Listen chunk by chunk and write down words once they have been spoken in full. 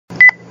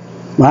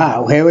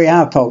Wow, here we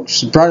are,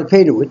 folks. Brother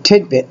Peter with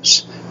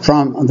tidbits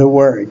from the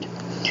Word.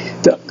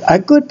 A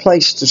good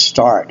place to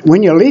start.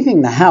 When you're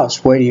leaving the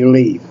house, where do you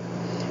leave?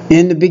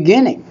 In the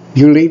beginning,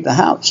 you leave the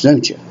house,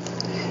 don't you?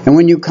 And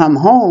when you come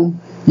home,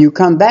 you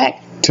come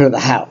back to the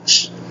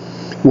house.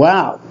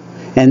 Wow.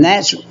 And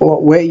that's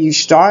where you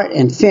start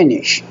and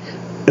finish.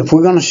 If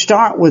we're going to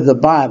start with the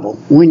Bible,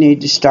 we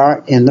need to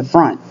start in the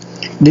front.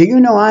 Do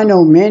you know, I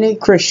know many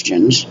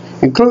Christians,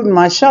 including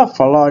myself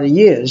for a lot of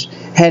years,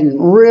 hadn't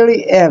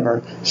really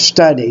ever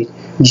studied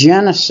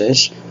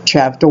Genesis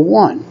chapter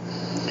 1.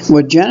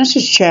 Well,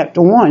 Genesis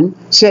chapter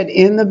 1 said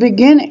in the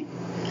beginning.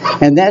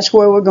 And that's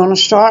where we're going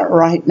to start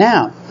right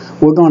now.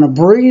 We're going to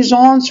breeze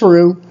on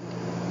through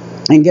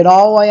and get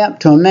all the way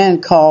up to a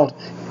man called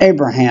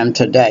Abraham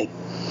today.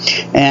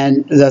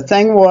 And the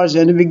thing was,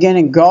 in the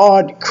beginning,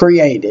 God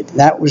created.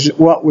 That was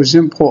what was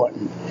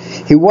important.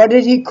 What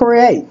did He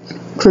create?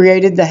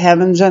 Created the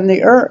heavens and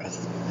the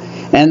earth.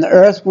 And the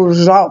earth was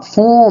without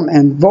form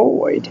and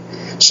void.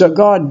 So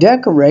God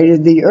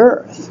decorated the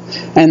earth.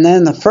 And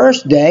then the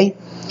first day,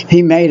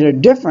 He made a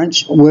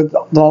difference with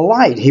the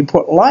light. He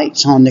put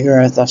lights on the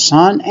earth, a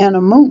sun and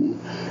a moon.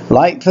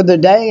 Light for the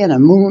day and a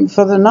moon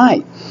for the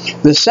night.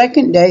 The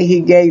second day, He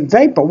gave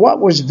vapor. What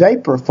was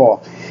vapor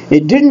for?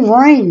 It didn't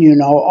rain, you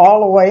know,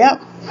 all the way up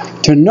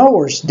to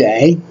Noah's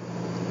day.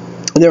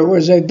 There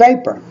was a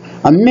vapor,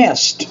 a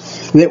mist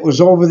that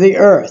was over the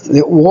earth,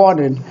 that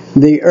watered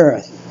the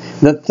earth.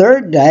 The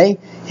third day,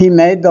 He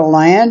made the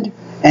land,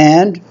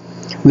 and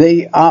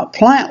the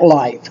plant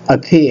life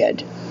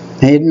appeared.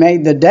 He had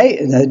made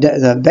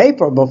the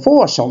vapor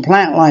before, so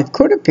plant life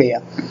could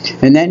appear.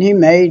 And then He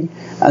made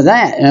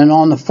that. And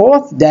on the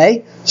fourth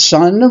day,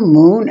 sun, the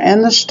moon,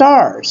 and the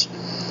stars.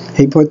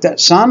 He put that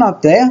sun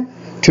up there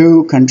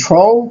to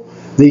control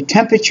the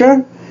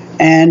temperature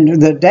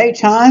and the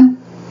daytime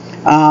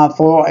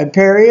for a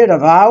period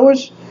of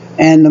hours,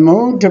 and the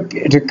moon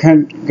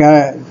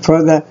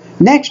for the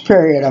next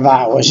period of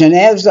hours. And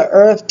as the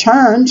earth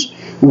turns,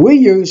 we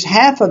use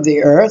half of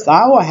the earth,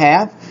 our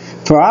half,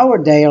 for our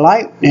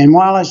daylight, and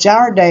while it's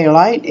our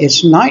daylight,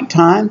 it's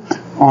nighttime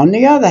on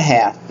the other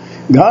half.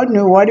 God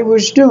knew what He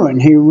was doing.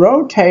 He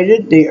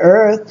rotated the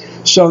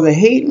earth so the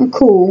heat and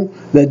cool,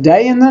 the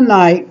day and the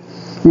night,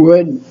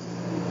 would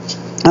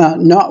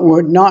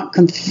not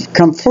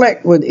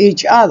conflict with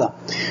each other.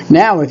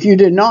 Now, if you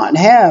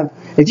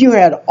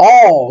had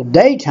all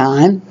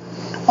daytime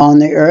on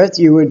the earth,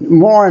 you would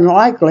more than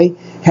likely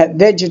have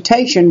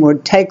vegetation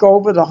would take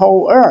over the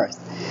whole earth.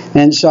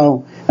 And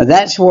so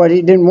that's what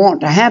He didn't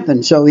want to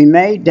happen. So He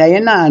made day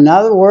and night. In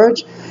other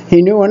words,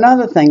 He knew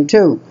another thing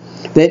too,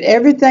 that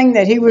everything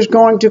that He was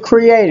going to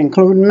create,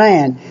 including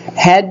man,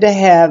 had to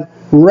have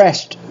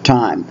rest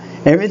time.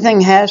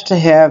 Everything has to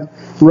have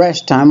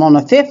rest time. On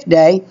the fifth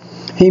day,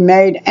 He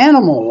made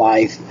animal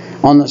life.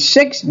 On the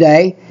sixth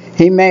day,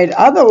 He made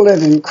other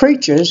living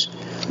creatures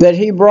that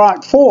He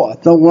brought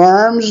forth, the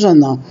worms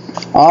and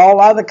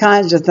all other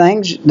kinds of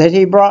things that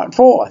He brought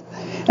forth.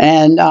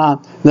 And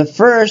the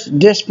first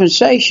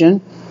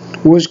dispensation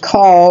was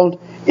called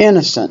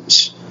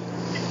innocence.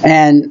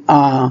 And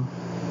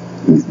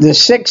the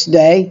sixth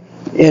day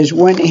is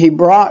when He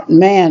brought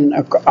man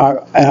onto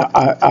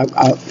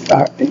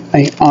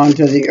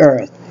the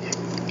earth.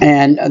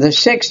 And the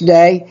sixth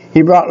day,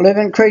 He brought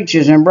living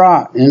creatures and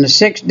the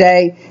sixth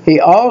day, He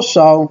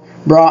also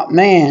brought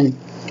man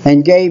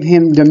and gave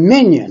him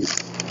dominion.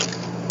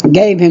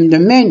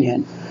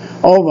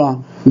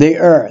 Over the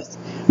earth.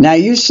 Now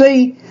you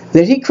see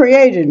that He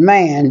created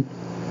man.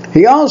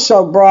 He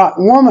also brought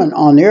woman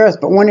on the earth,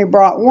 but when He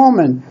brought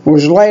woman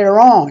was later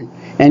on.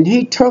 And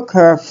He took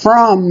her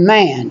from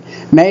man,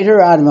 made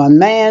her out of a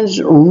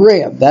man's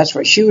rib. That's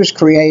what she was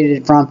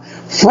created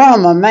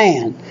from a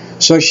man.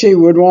 So she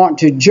would want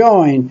to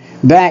join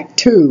back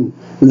to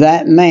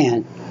that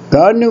man.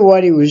 God knew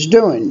what He was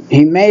doing.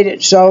 He made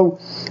it so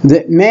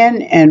that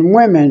men and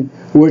women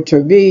were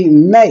to be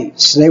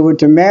mates. They were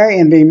to marry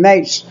and be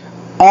mates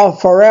all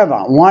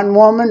forever. One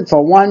woman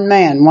for one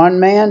man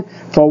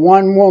for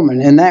one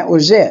woman, and that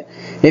was it.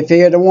 If He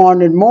had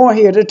wanted more,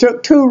 He would have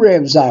took two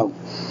ribs out.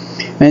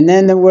 And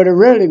then there would have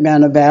really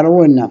been a battle,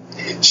 wouldn't there?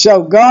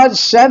 So God's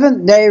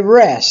seventh day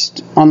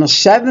rest, on the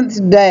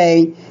seventh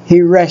day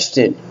He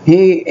rested.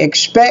 He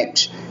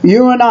expects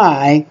you and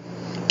I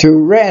to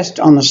rest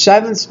on the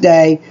seventh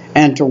day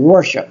and to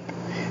worship.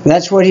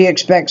 That's what He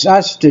expects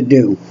us to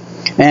do.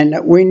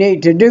 And we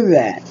need to do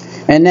that.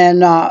 And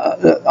then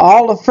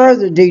all the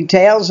further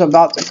details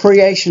about the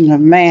creation of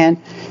man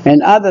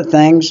and other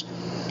things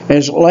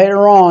is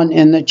later on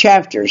in the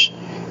chapters.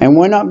 And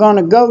we're not going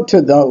to go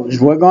to those.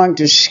 We're going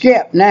to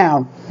skip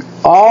now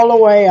all the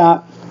way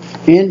up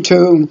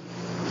into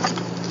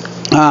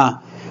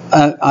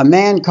a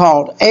man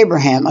called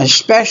Abraham, a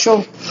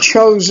special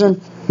chosen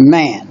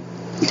man.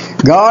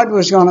 God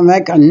was going to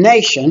make a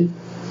nation.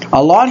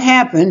 A lot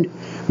happened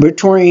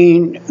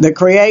between the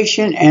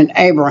creation and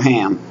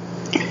Abraham.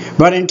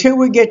 But until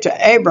we get to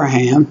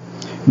Abraham,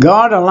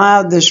 God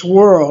allowed this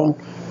world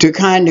to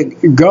kind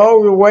of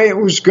go the way it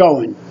was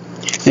going.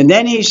 And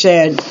then He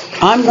said,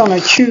 I'm going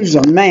to choose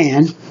a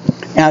man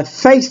a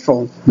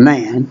faithful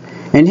man,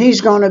 and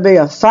he's going to be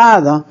a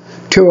father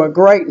to a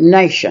great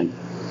nation.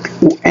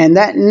 And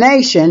that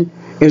nation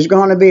is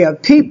going to be a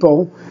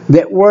people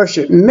that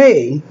worship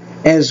me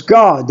as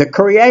God, the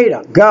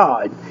Creator,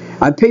 God.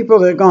 A people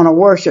that are going to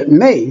worship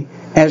me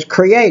as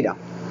Creator.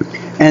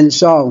 And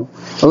so,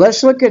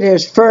 let's look at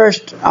his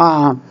first,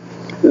 the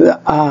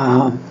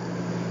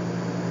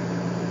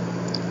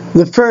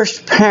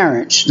first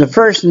parents, the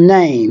first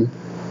name.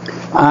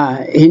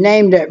 He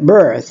named at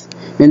birth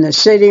in the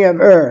city of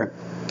Ur.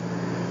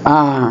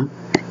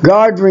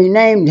 God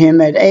renamed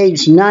him at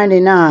age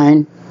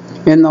 99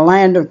 in the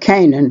land of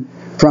Canaan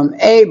from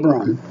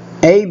Abram,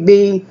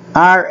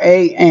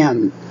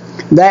 A-B-R-A-M.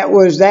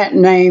 That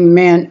name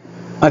meant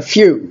a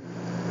few.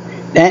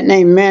 That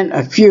name meant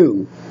a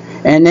few.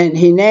 And then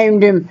he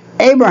named him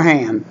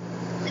Abraham.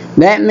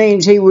 That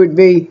means he would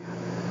be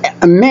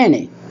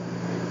many.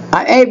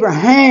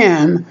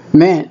 Abraham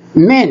meant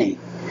many.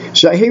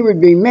 So he would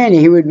be many.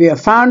 He would be a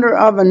founder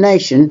of a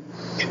nation.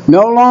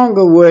 No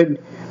longer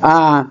would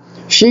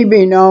she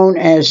be known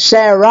as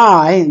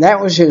Sarai. That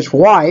was his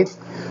wife.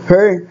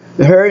 Her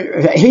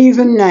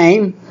heathen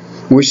name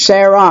was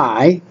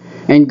Sarai,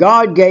 and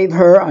God gave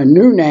her a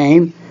new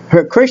name.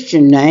 Her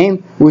Christian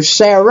name was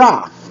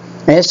Sarah,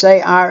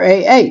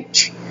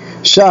 S-A-R-A-H.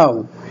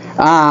 So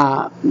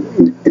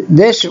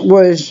this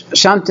was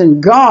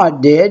something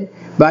God did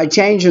by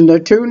changing the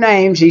two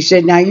names. He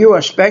said, now you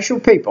are special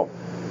people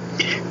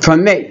for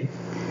me,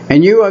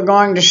 and you are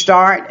going to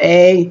start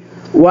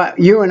what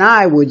you and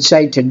I would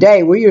say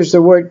today, we use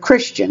the word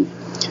Christian,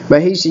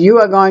 but he said you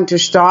are going to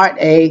start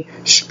a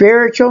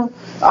spiritual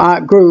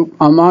group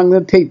among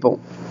the people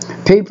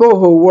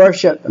who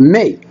worship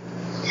me.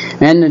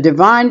 And the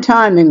divine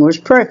timing was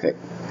perfect,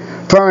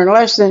 for in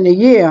less than a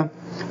year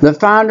the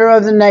founder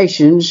of the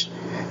nations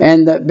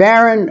and the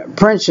barren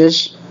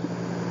princess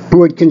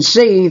would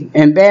conceive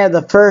and bear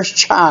the first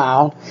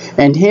child,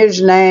 and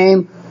his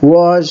name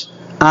was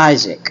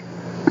Isaac.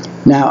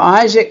 Now,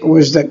 Isaac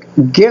was the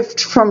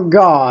gift from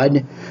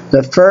God,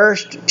 the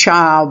first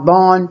child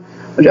born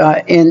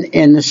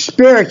in the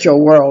spiritual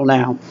world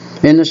now.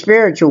 In the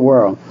spiritual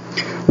world.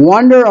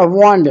 Wonder of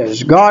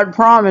wonders. God's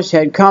promise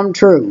had come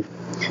true.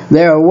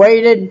 There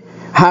awaited,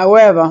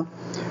 however,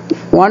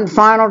 one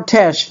final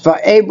test for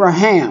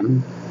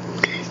Abraham,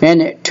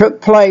 and it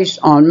took place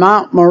on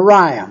Mount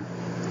Moriah,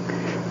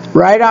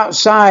 right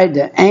outside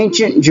the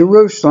ancient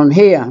Jerusalem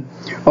here.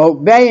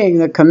 Obeying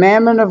the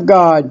commandment of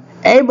God,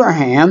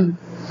 Abraham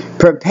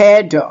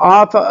prepared to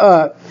offer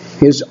up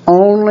his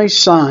only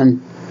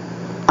son,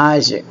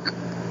 Isaac.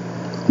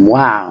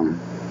 Wow.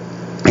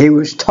 He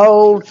was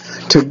told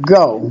to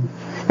go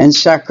and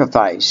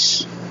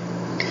sacrifice.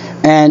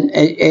 And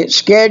its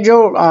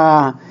scheduled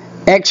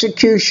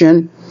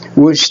execution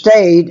was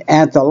stayed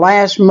at the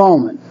last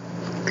moment.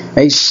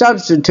 A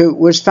substitute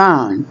was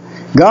found.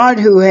 God,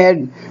 who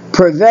had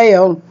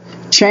prevailed,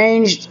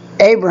 changed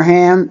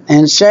Abraham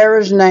and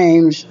Sarah's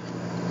names,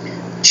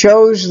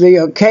 chose the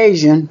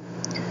occasion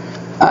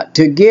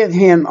to give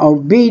him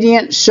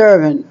obedient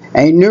servant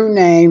a new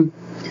name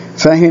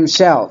for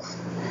himself,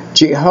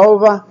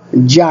 Jehovah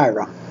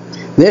Jireh.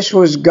 This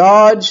was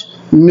God's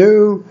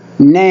new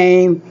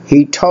name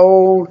he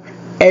told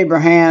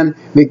Abraham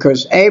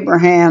because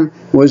Abraham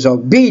was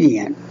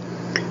obedient.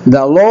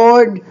 The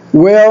Lord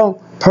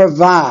will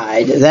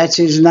provide. That's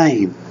his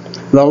name.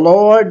 The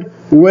Lord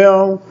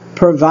will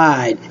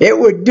provide. It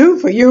would do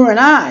for you and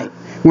I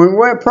when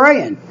we're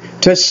praying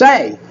to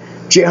say,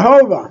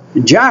 Jehovah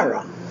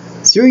Jireh,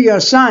 through your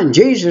Son,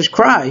 Jesus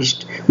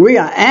Christ, we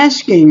are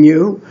asking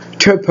you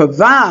to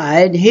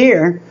provide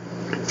here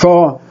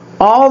for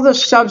all the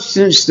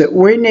substance that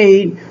we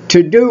need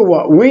to do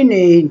what we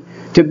need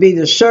to be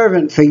the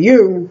servant for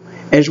you,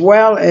 as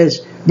well as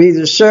be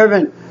the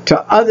servant to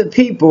other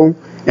people,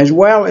 as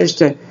well as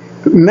to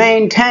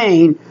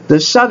maintain the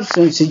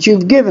substance that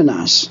you've given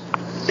us.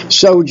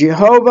 So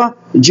Jehovah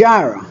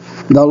Jireh,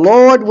 the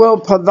Lord will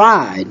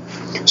provide.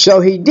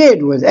 So he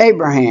did with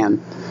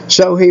Abraham.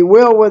 So he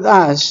will with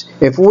us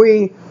if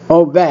we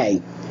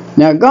obey.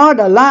 Now God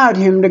allowed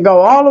him to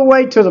go all the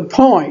way to the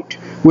point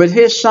with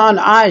his son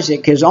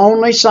Isaac, his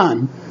only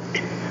son,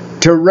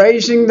 to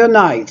raising the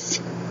knife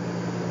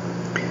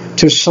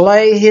to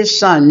slay his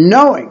son,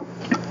 knowing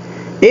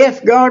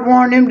if God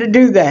wanted him to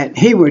do that,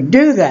 he would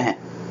do that.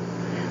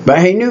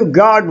 But he knew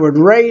God would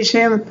raise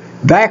him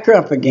back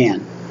up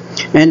again.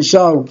 And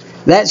so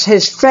that's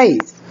his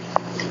faith.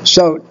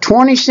 So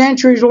 20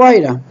 centuries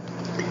later,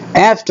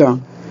 after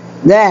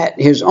that,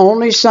 his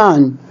only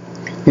son,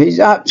 he's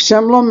up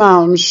similar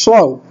mountain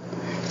slope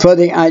for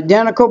the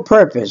identical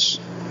purpose.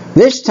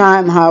 This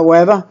time,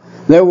 however,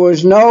 there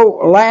was no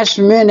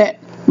last-minute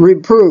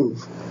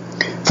reproof.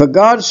 For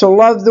God so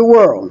loved the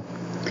world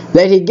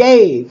that he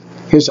gave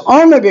his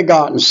only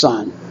begotten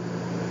Son,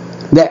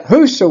 that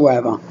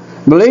whosoever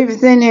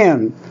believeth in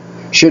him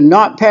should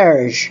not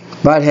perish,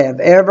 but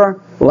have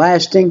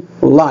everlasting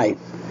life.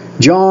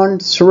 John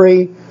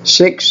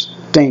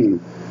 3:16.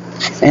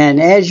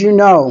 And as you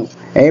know,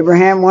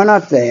 Abraham went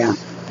up there,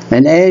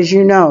 and as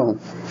you know,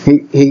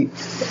 He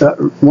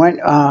went.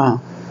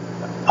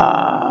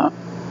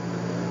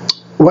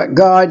 What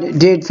God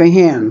did for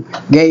him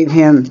gave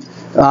him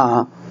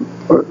a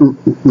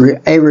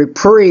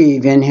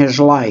reprieve in his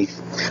life.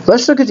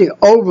 Let's look at the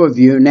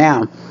overview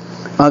now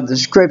of the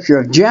scripture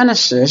of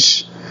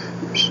Genesis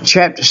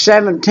chapter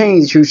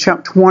 17 through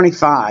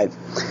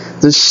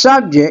 25. The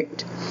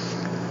subject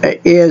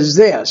is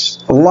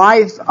this: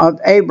 Life of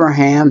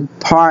Abraham,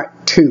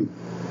 Part 2.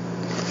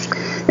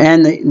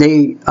 And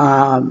the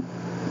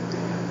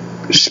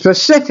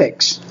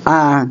specifics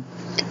are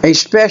a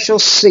special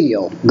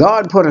seal.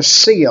 God put a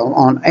seal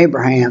on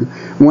Abraham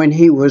when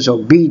he was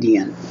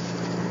obedient.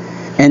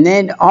 And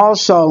then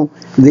also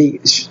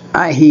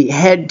he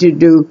had to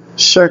do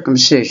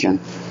circumcision.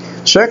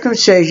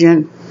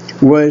 Circumcision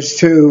was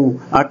to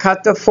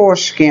cut the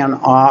foreskin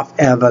off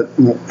of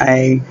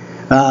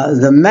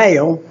the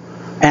male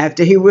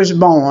after he was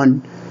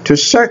born, to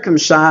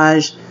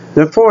circumcise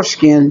the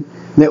foreskin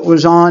that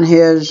was on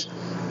his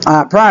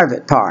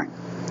private part.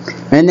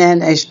 And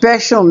then a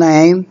special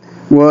name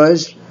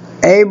was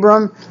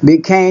Abram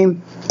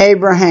became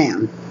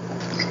Abraham,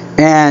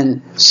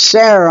 and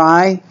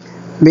Sarai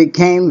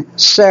became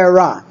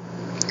Sarah.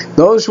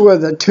 Those were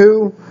the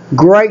two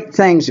great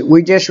things that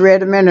we just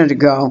read a minute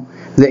ago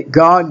that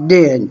God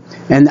did.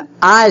 And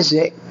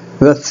Isaac,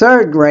 the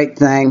third great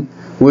thing,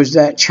 was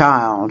that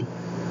child.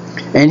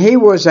 And he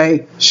was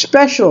a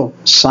special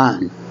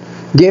son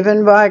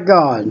given by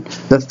God,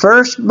 the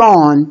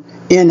firstborn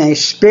in a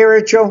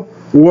spiritual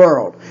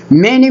world.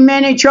 Many,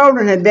 many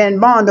children had been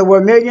born. There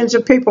were millions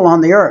of people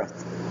on the earth.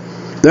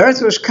 The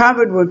earth was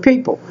covered with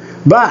people.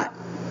 But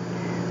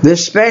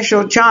this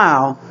special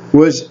child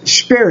was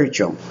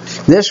spiritual.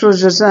 This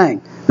was the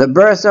thing. The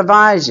birth of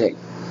Isaac,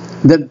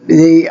 the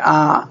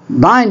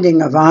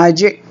binding of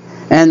Isaac,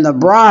 and the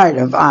bride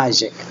of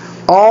Isaac.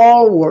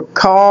 All were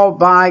called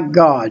by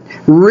God.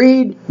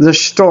 Read the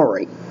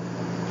story.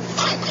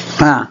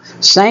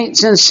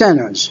 Saints and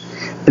sinners.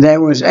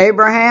 There was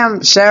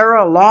Abraham,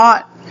 Sarah,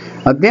 Lot,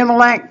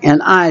 Abimelech,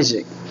 and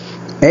Isaac.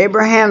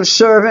 Abraham's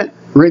servant,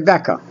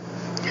 Rebekah.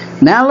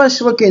 Now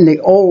let's look in the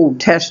Old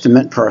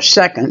Testament for a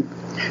second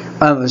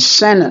of a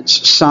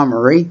sentence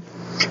summary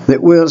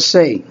that we'll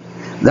see.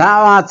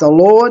 Thou art the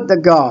Lord the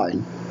God,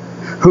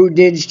 who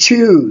didst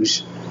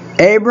choose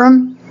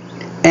Abram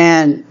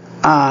and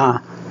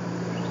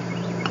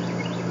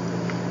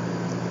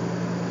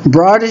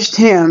broughtest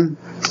him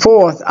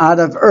forth out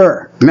of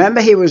Ur.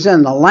 Remember, he was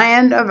in the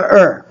land of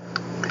Ur,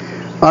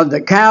 of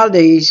the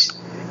Chaldees,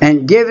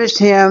 and givest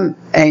him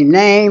a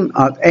name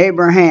of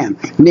Abraham.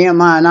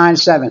 Nehemiah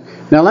 9:7.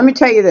 Now let me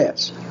tell you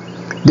this.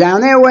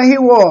 Down there where he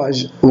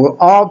was were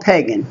all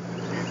pagan.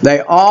 They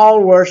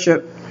all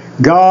worshiped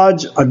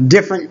gods of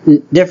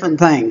different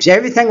things.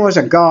 Everything was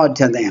a god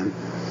to them.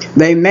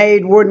 They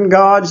made wooden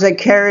gods. They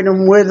carried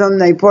them with them.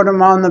 They put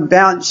them on the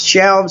balance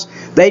shelves.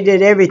 They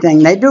did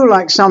everything. They do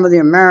like some of the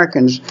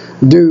Americans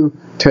do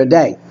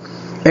today.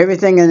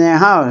 Everything in their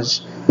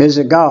house is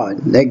a god.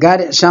 They got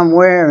it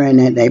somewhere,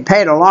 and they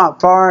paid a lot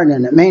for it,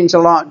 and it means a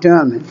lot to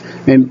them.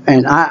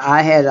 And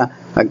I had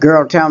a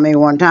girl tell me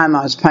one time,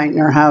 I was painting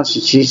her house,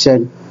 and she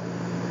said,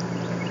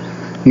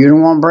 "You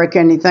don't want to break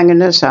anything in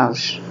this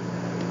house.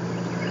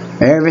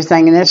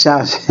 Everything in this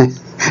house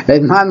is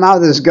my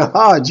mother's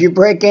gods. You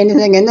break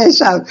anything in this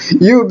house,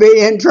 you'll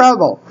be in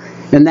trouble."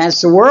 And that's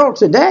the world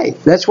today.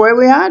 That's where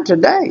we are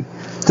today.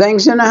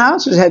 Things in the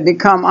houses have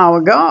become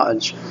our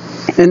gods.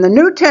 In the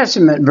New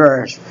Testament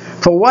verse,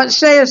 for what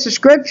saith the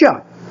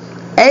Scripture?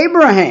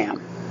 Abraham,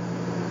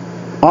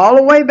 all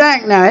the way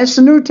back now, it's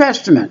the New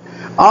Testament.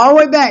 All the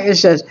way back, it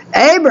says,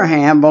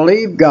 Abraham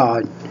believed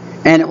God,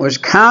 and it was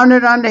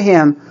counted unto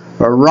him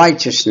for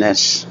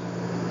righteousness.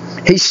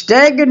 He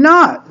staggered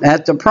not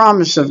at the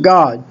promise of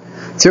God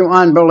through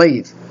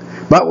unbelief,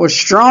 but was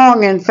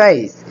strong in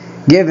faith,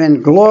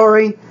 giving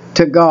glory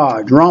to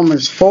God.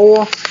 Romans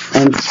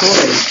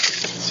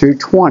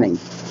 4:3-20.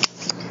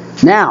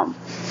 Now,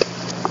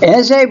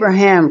 as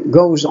Abraham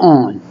goes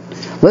on,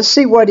 let's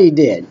see what he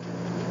did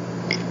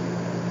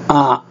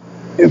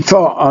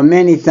for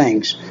many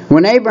things.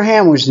 When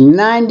Abraham was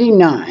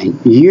 99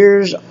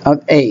 years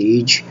of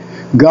age,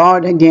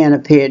 God again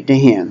appeared to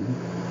him.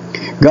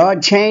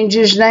 God changed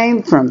his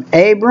name from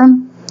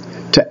Abram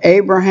to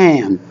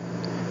Abraham,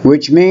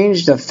 which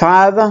means the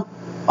father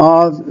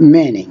of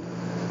many,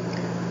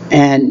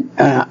 and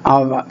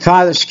of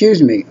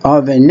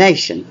a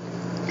nation.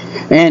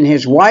 And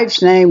his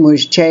wife's name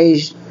was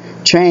changed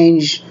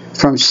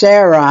from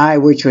Sarai,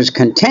 which was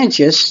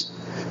contentious,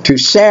 to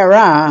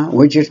Sarah,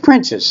 which is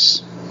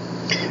princess.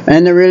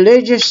 And the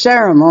religious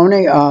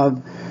ceremony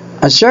of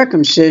a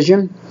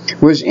circumcision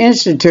was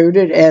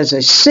instituted as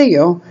a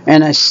seal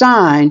and a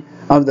sign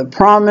of the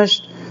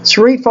promised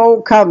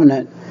threefold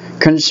covenant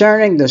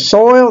concerning the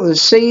soil, the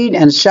seed,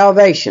 and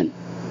salvation,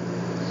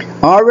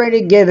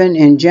 already given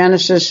in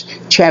Genesis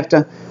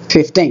chapter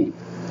 15.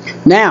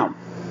 Now,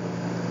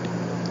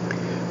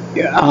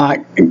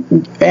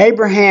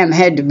 Abraham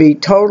had to be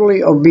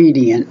totally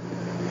obedient,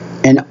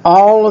 and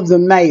all of the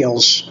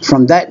males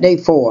from that day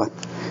forth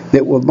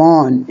that were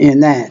born in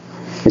that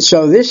And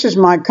so this is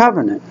my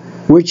covenant,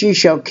 which ye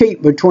shall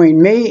keep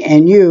between me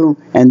and you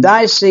and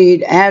thy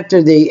seed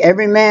after thee.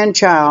 Every man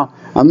child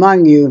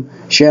among you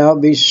shall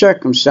be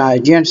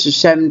circumcised. Genesis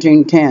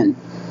 17:10.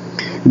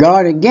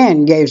 God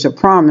again gave a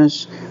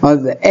promise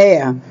of the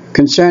heir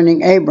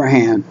concerning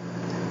Abraham,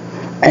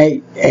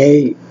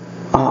 a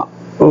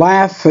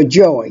laugh for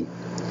joy.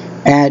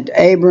 At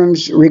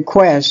Abram's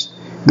request,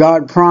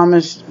 God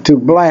promised to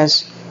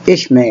bless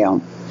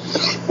Ishmael.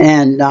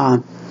 And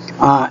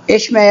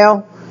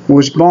Ishmael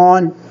was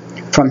born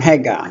from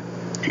Hagar.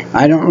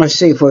 Let's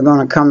see if we're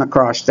going to come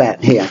across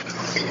that here.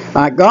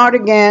 God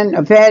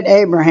again fed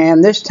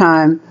Abraham, this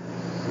time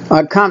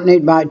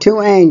accompanied by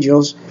two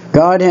angels.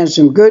 God has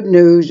some good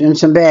news and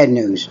some bad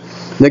news.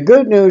 The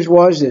good news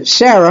was that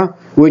Sarah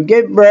would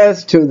give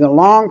birth to the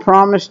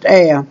long-promised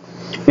heir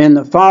in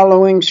the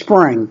following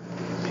spring.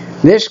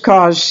 This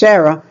caused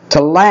Sarah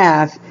to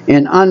laugh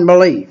in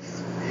unbelief.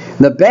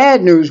 The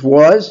bad news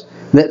was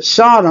that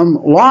Sodom,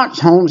 Lot's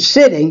home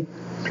city,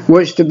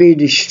 was to be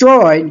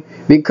destroyed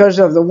because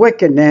of the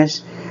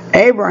wickedness.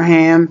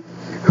 Abraham,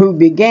 who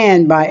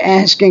began by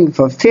asking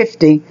for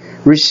 50,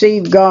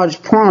 received God's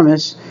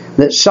promise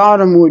that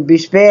Sodom would be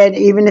spared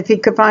even if he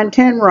could find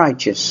 10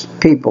 righteous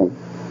people.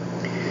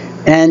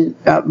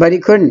 But he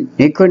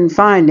couldn't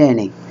find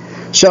any.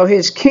 So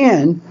his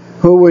kin,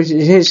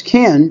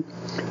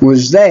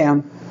 was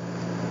there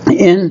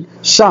in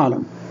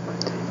Sodom.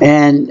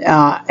 And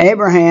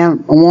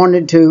Abraham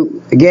wanted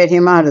to get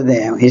him out of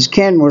there. His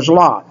kin was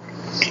Lot.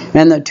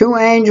 And the two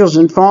angels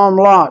informed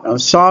Lot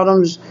of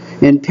Sodom's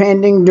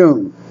impending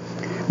doom,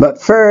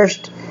 but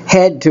first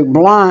had to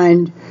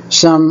blind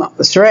some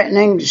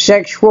threatening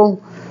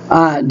sexual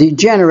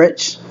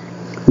degenerates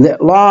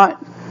that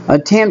Lot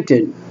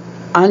attempted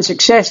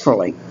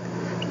unsuccessfully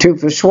to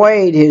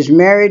persuade his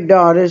married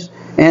daughters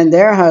and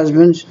their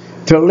husbands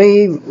to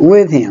leave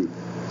with him.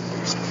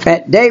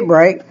 At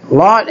daybreak,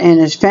 Lot and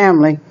his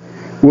family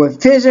were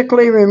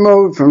physically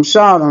removed from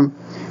Sodom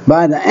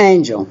by the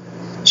angel.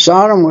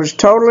 Sodom was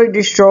totally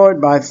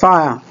destroyed by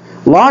fire.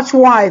 Lot's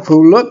wife,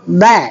 who looked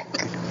back,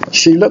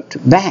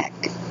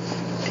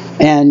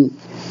 and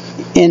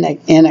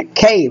in a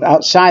cave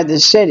outside the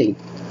city,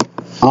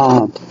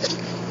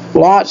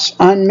 Lot's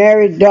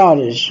unmarried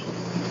daughters,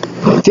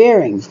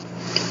 fearing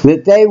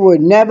that they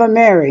would never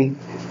marry,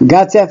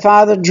 got their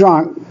father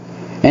drunk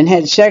and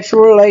had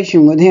sexual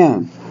relation with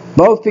him.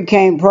 Both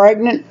became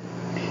pregnant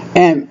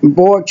and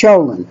bore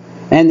children.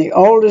 And the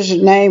oldest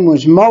name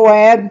was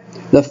Moab,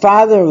 the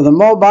father of the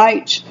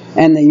Moabites,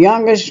 and the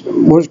youngest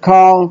was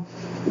called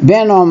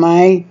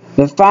Ben-Omai,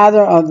 the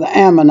father of the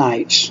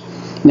Ammonites.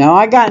 Now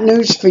I got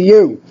news for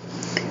you.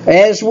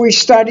 As we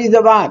study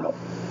the Bible,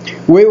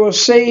 we will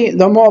see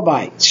the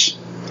Moabites.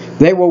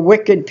 They were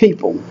wicked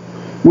people.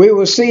 We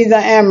will see the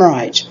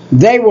Amorites.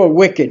 They were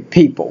wicked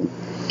people.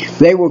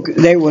 They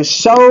were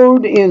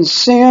sowed in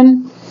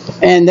sin,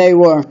 and they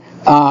were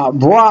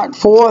brought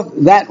forth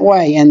that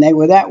way, and they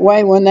were that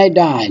way when they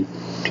died.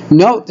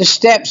 Note the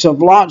steps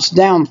of Lot's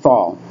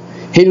downfall.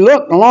 He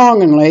looked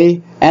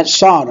longingly at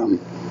Sodom.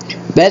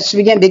 Let's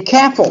begin. Be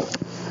careful.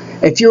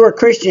 If you're a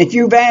Christian, if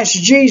you've asked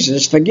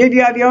Jesus, forgive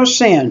you of your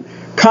sin,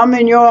 come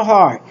in your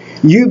heart.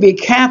 You be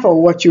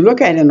careful what you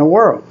look at in the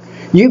world.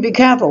 You be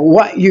careful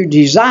what you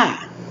desire.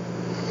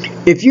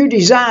 If you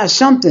desire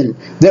something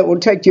that will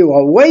take you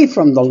away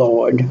from the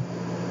Lord,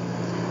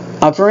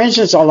 for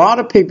instance, a lot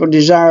of people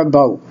desire a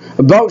boat.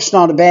 A boat's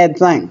not a bad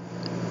thing.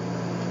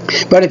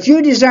 But if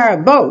you desire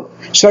a boat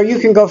so you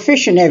can go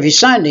fishing every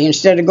Sunday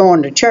instead of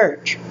going to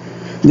church,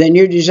 then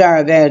you desire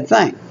a bad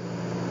thing.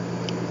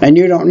 And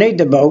you don't need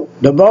the boat.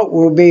 The boat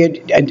will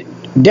be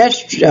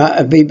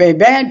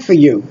bad for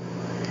you,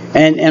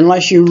 and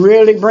unless you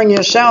really bring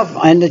yourself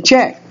into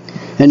check,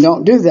 and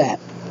don't do that.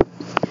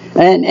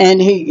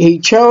 And he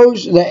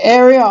chose the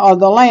area of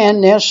the land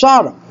near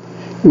Sodom.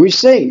 We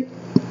see.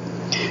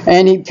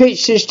 And he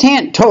pitched his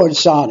tent towards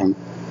Sodom.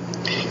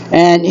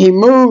 And he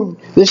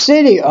moved the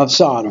city of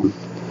Sodom.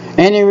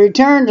 And he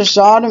returned to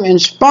Sodom in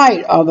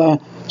spite of a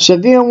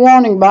severe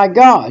warning by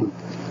God.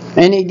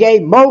 And he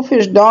gave both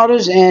his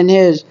daughters and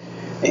his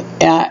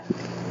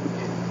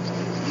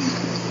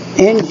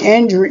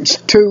injuries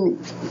to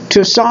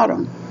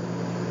Sodom.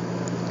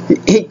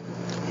 He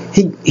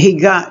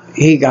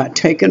got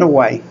taken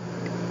away.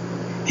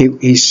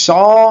 He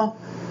saw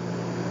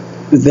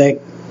the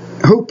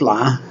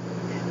hoopla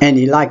and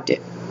he liked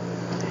it.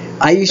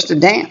 I used to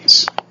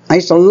dance. I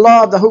used to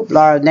love the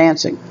hoopla of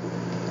dancing.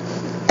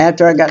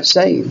 After I got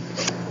saved,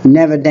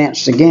 never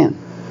danced again.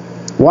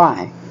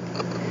 Why?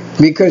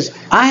 Because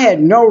I had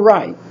no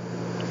right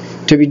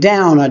to be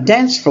down on a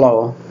dance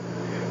floor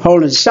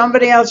holding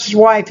somebody else's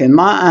wife in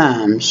my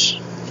arms,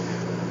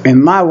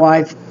 and my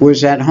wife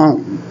was at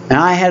home, and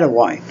I had a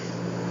wife.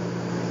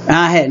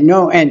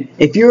 And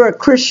if you're a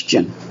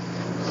Christian,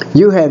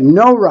 you have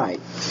no right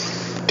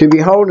to be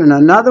holding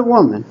another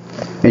woman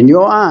in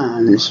your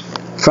arms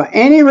for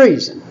any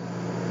reason.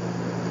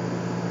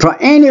 For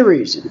any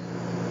reason.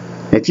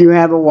 If you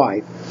have a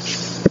wife,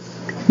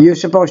 you're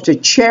supposed to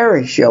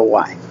cherish your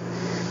wife.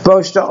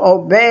 supposed to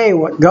obey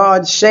what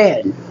God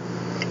said.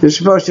 You're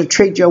supposed to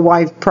treat your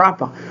wife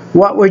proper.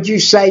 What would you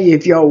say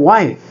if your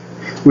wife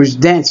was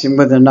dancing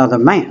with another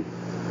man?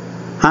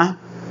 Huh?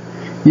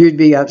 You'd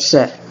be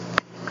upset.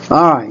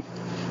 All right.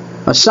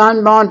 A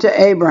son born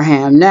to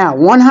Abraham, now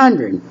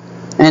 100,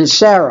 and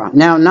Sarah,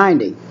 now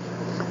 90.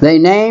 They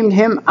named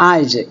him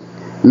Isaac,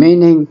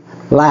 meaning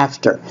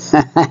laughter.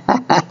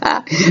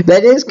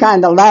 That is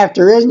kind of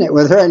laughter, isn't it?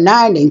 With her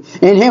 90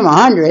 and him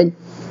 100.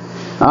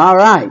 All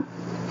right.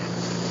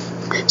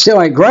 So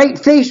a great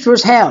feast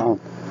was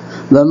held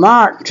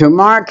to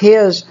mark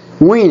his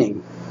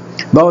weaning.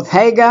 Both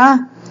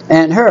Hagar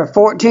and her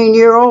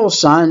 14-year-old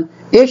son,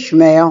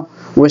 Ishmael,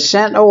 was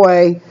sent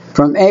away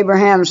from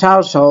Abraham's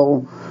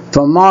household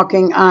for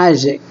marking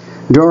Isaac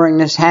during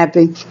this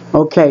happy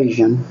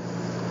occasion.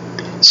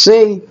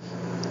 See,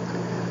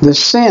 the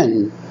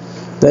sin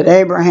that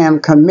Abraham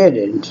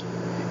committed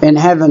in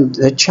having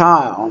the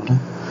child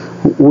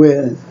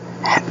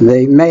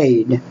they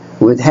made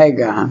with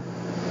Hagar.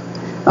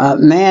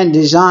 God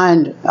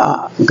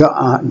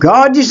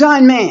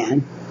designed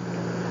man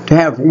to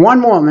have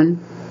one woman.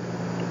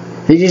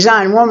 He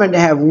designed woman to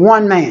have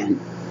one man.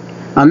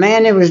 A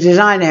man was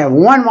designed to have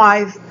one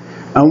wife.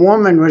 A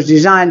woman was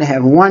designed to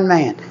have one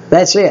man.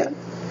 That's it.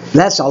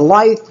 That's a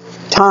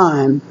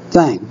lifetime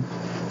thing.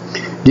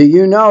 Do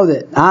you know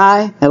that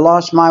I had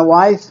lost my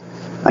wife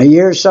a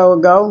year or so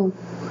ago?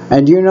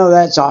 And you know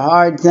that's a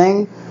hard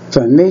thing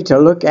for me to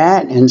look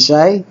at and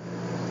say?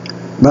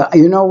 But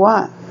you know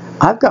what?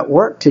 I've got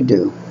work to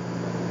do.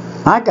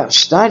 I've got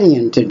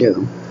studying to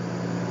do.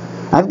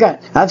 I've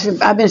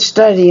been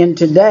studying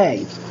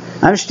today.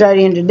 I'm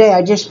studying today.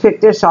 I just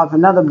picked this off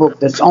another book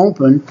that's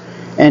open,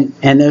 and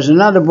there's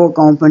another book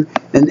open,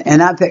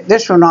 and I picked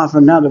this one off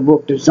another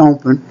book that's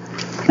open,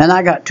 and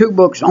I got 2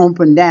 books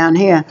open down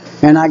here,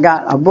 and I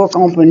got a book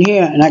open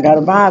here, and I got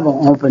a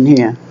Bible open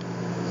here.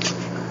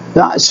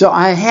 So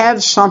I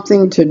have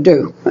something to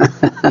do.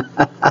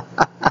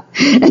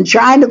 And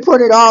trying to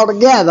put it all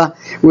together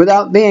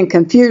without being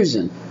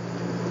confusing.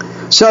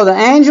 So the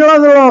angel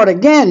of the Lord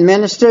again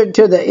ministered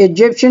to the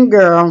Egyptian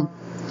girl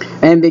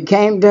and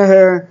became to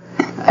her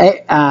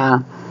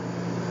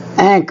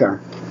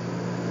anchor.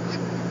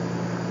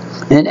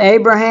 And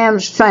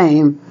Abraham's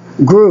fame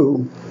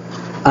grew,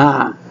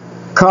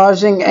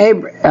 causing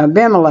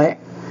Abimelech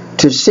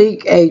to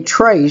seek a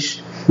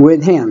truce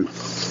with him.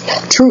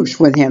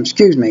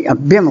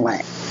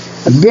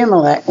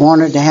 Abimelech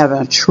wanted to have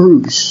a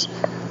truce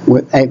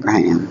with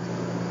Abraham.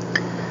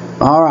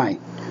 All right.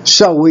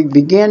 So we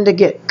begin to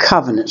get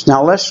covenants.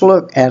 Now let's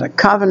look at a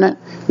covenant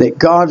that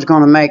God's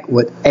going to make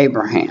with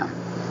Abraham.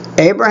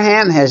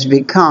 Abraham has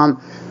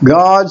become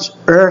God's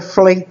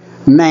earthly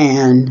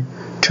man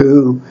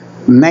to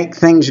make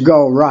things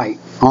go right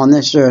on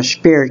this earth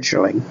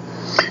spiritually.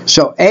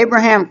 So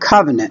Abraham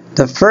covenant,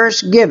 the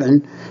first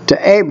given to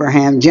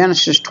Abraham,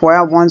 Genesis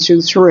 12, 1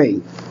 through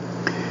 3,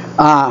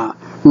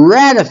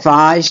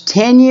 ratifies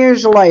 10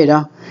 years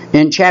later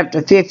in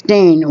chapter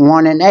 15,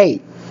 1 and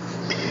 8.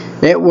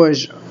 It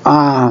was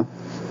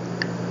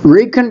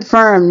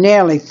reconfirmed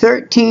nearly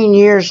 13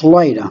 years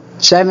later,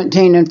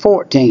 17 and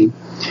 14.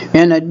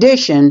 In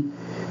addition,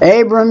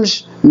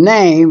 Abram's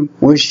name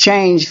was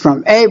changed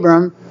from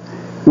Abram,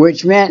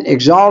 which meant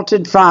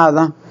exalted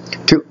father,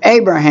 to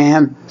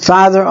Abraham,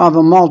 father of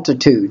a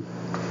multitude.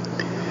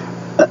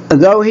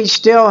 Though he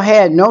still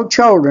had no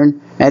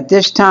children at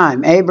this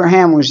time,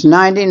 Abraham was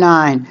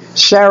 99,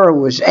 Sarah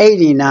was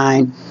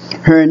 89.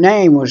 Her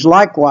name was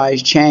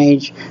likewise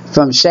changed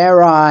from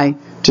Sarai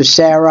to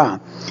Sarah.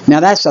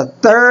 Now that's the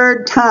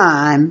third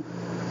time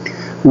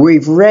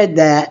we've read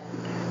that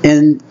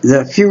in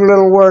the few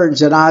little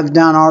words that I've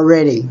done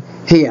already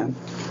here.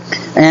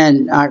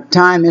 And our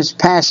time is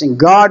passing.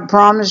 God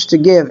promised to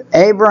give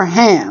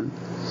Abraham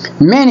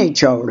many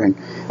children,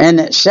 and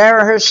that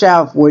Sarah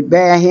herself would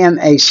bear him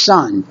a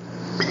son.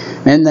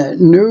 And that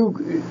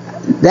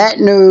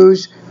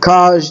news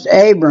caused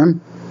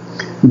Abram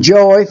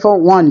joyful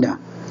wonder,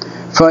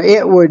 for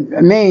it would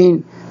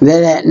mean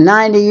that at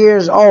 90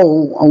 years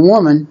old, a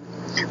woman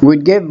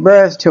would give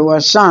birth to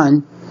a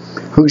son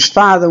whose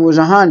father was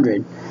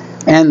 100.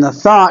 And the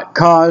thought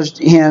caused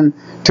him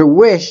to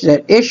wish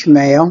that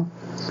Ishmael,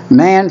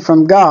 man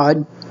from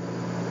God,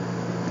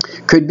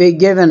 could be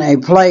given a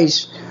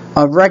place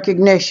of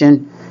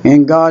recognition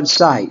in God's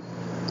sight.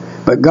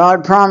 But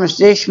God promised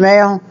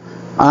Ishmael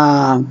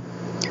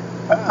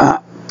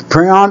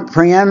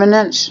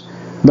preeminence,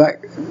 but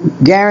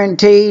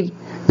guaranteed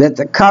that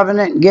the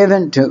covenant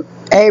given to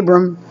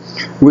Abram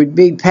would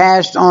be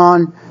passed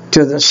on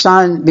to the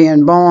son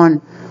being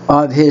born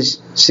of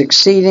his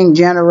succeeding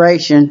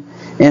generation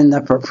in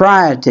the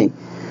propriety.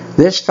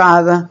 This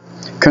father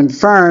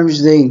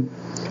confirms the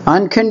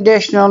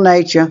unconditional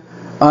nature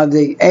of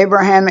the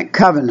Abrahamic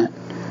covenant.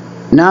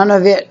 None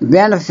of its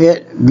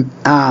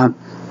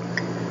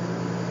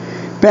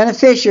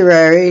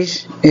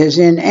beneficiaries is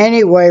in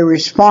any way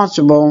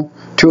responsible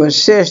to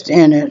assist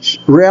in its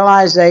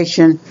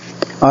realization,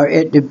 or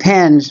it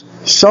depends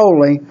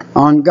solely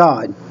on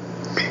God.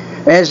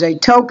 As a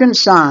token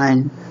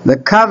sign, the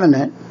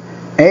covenant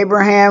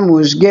Abraham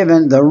was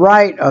given the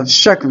rite of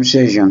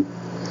circumcision.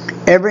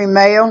 Every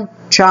male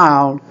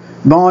child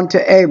born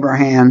to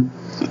Abraham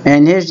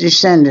and his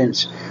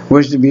descendants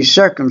was to be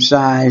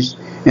circumcised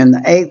in the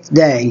 8th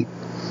day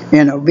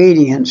in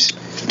obedience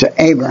to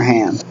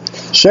Abraham.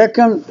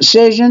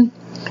 Circumcision,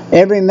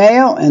 every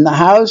male in the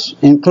house,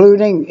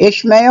 including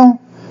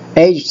Ishmael,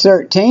 age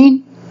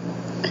 13,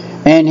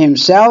 and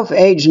himself,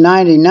 age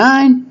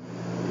 99.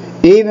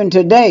 Even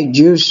today,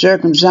 Jews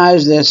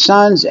circumcise their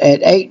sons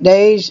at 8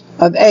 days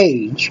of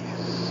age,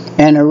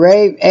 and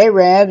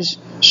Arabs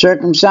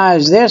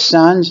circumcise their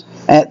sons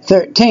at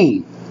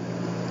 13.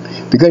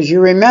 Because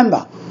you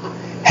remember,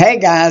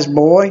 Hagar's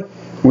boy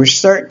was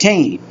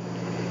 13.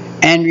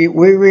 And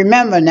we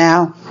remember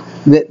now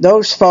that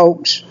those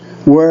folks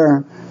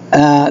were,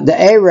 the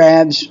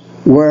Arabs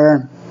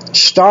were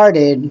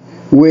started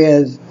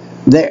with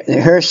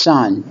her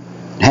son,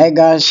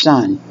 Hagar's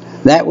son.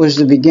 That was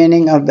the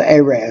beginning of the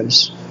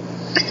Arabs.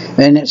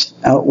 And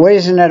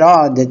isn't it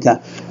odd that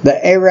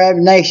the Arab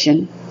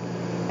nation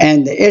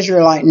and the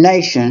Israelite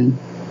nation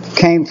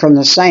came from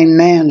the same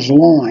man's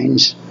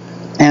loins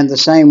and the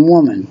same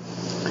woman?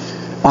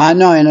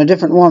 No, in a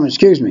different woman,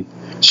 excuse me.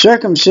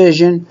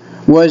 Circumcision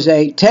was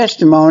a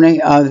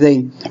testimony of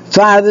the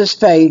father's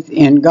faith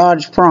in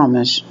God's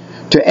promise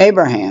to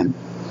Abraham.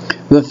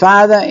 The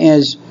father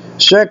is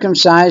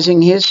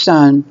circumcising his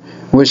son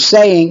was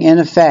saying, in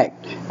effect,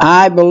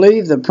 I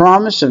believe the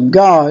promise of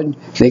God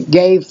that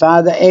gave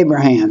Father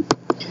Abraham,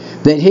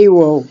 that he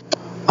will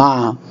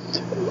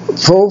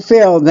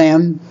fulfill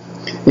them,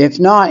 if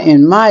not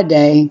in my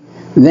day,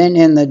 then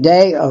in the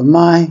day of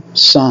my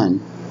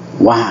son.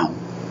 Wow.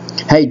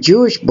 Hey,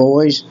 Jewish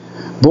boys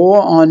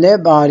bore on their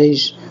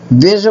bodies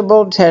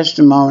visible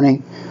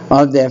testimony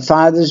of their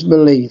father's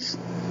belief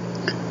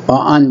or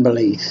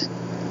unbelief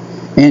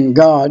in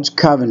God's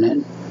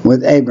covenant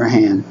with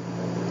Abraham.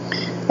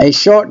 A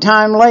short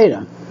time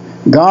later,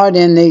 God,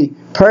 in the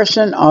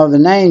person of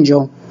an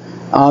angel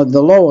of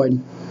the Lord,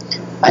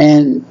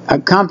 and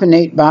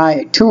accompanied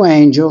by 2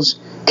 angels,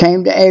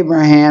 came to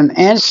Abraham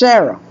and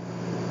Sarah.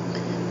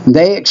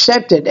 They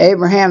accepted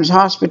Abraham's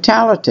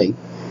hospitality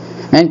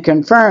and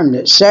confirmed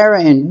that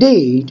Sarah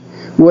indeed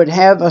would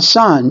have a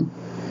son,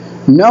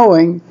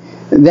 knowing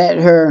that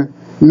her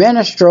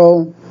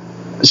menstrual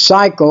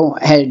cycle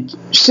had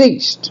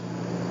ceased.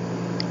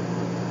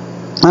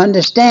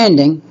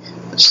 Understanding,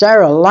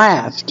 Sarah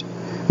laughed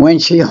when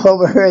she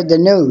overheard the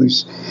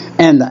news,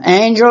 and the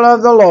angel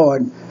of the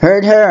Lord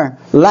heard her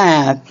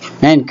laugh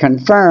and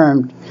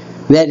confirmed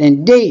that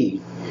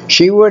indeed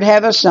she would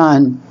have a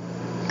son,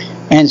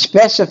 and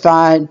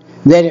specified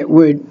that it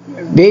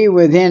would be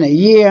within a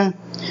year,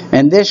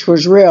 and this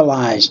was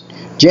realized,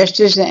 just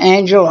as the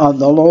angel of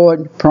the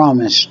Lord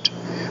promised.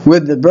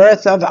 With the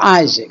birth of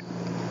Isaac,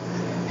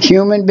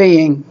 human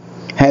beings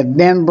have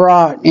been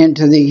brought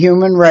into the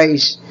human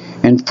race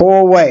in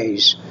 4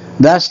 ways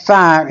thus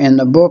far in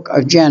the book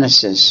of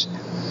Genesis.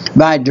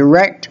 By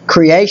direct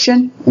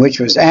creation, which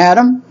was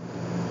Adam,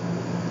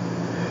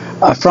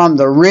 from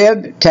the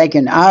rib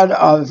taken out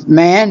of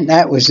man,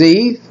 that was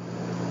Eve,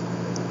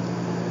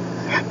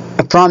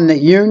 from the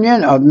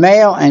union of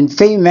male and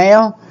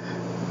female,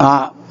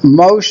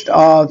 most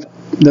of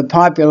the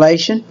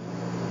population,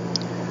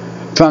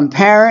 from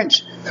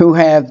parents who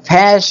have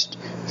passed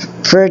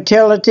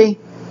fertility,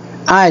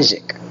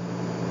 Isaac.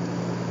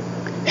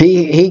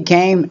 He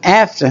came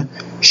after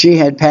she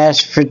had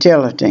passed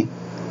fertility.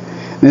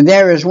 And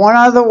there is one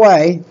other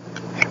way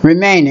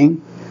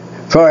remaining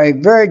for a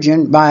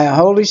virgin by a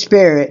Holy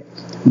Spirit,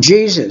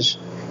 Jesus.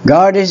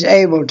 God is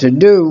able to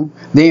do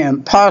the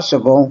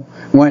impossible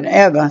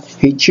whenever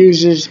He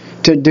chooses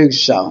to do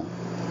so.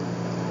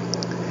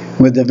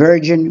 With the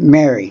Virgin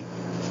Mary.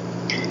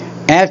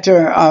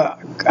 After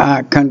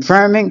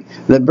confirming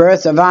the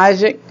birth of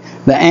Isaac,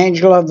 the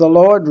angel of the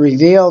Lord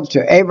revealed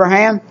to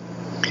Abraham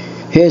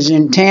his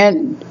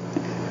intent,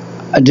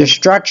 a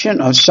destruction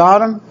of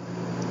Sodom,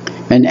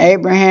 and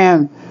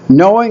Abraham,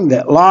 knowing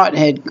that Lot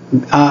had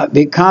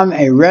become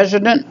a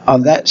resident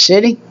of that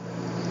city,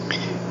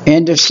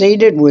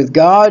 interceded with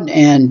God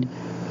and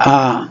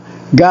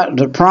got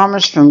the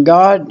promise from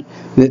God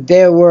that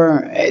they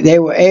were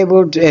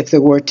able to, if there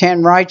were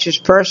 10 righteous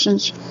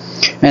persons,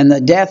 and the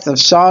death of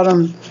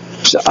Sodom's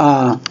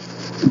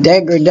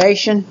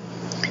degradation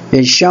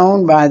is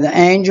shown by the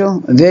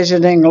angel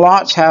visiting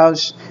Lot's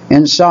house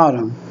in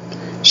Sodom.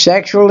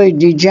 Sexually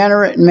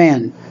degenerate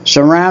men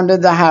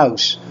surrounded the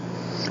house,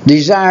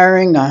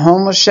 desiring a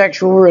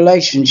homosexual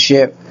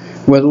relationship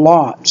with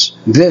Lot's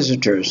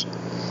visitors.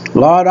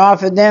 Lot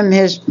offered them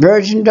his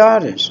virgin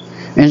daughters,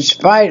 in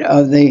spite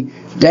of the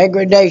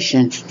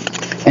degradation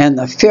and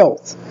the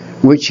filth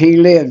which he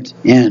lived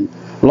in.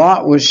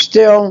 Lot was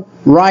still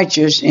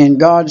righteous in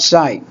God's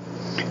sight.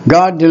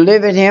 God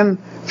delivered him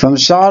from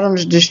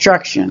Sodom's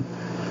destruction.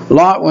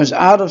 Lot was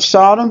out of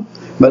Sodom,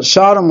 but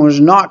Sodom was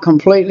not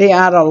completely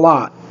out of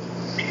Lot,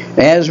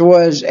 as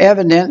was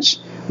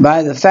evidenced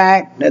by the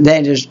fact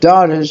that his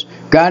daughters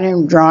got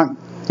him drunk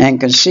and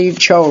conceived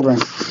children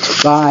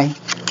by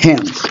him.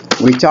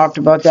 We talked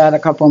about that a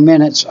couple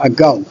minutes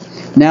ago.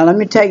 Now let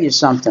me tell you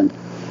something.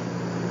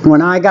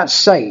 When I got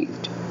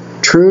saved,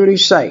 truly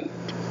saved,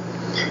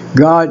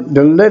 God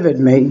delivered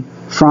me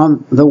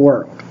from the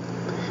world.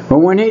 But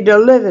when He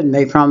delivered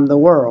me from the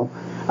world,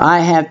 I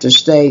have to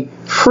stay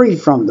free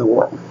from the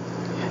world.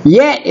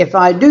 Yet, if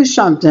I do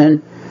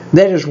something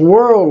that is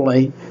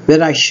worldly,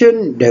 that I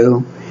shouldn't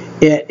do,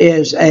 it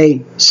is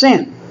a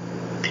sin.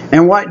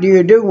 And what do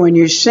you do when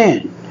you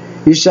sin?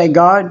 You say,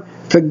 God,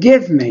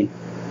 forgive me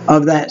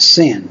of that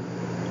sin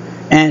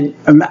and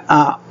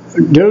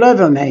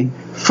deliver me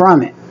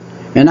from it.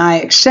 And I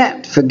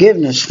accept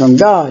forgiveness from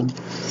God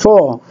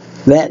for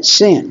that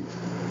sin.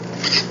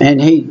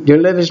 And He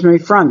delivers me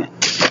from it.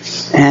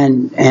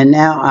 And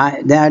now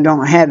I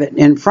don't have it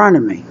in front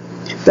of me.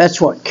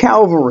 That's what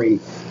Calvary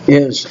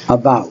is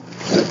about.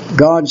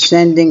 God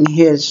sending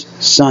His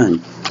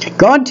Son.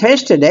 God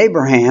tested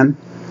Abraham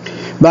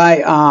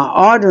by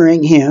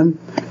ordering him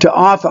to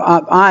offer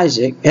up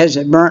Isaac as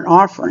a burnt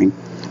offering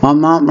on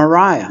Mount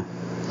Moriah.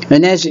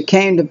 And as it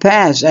came to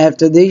pass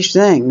after these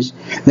things,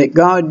 that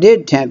God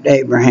did tempt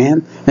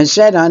Abraham, and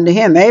said unto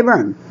him,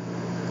 Abraham.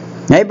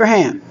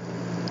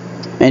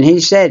 And he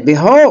said,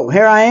 Behold,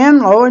 here I am,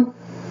 Lord.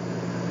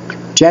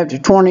 Chapter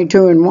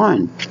 22 and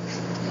 1.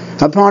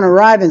 Upon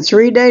arriving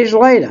 3 days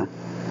later,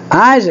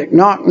 Isaac,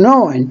 not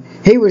knowing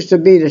he was to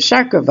be the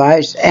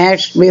sacrifice,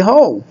 asked,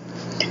 Behold,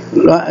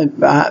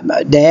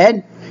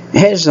 Dad,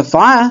 here's the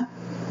fire,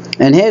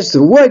 and here's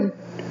the wood,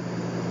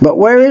 but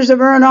where is the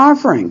burnt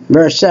offering?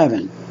 Verse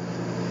 7.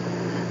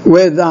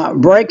 With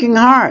breaking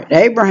heart,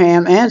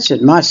 Abraham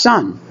answered, My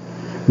son,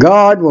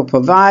 God will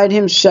provide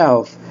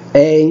Himself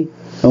a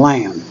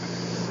lamb.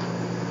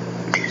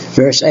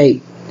 Verse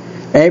 8.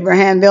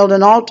 Abraham built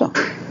an altar,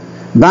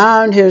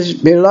 bound his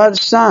beloved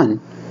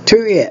son to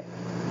it.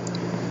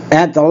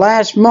 At the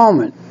last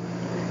moment,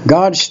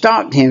 God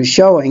stopped him,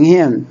 showing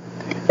him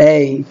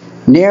a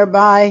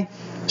nearby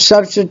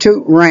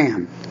substitute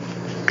ram.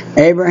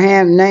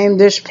 Abraham named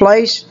this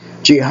place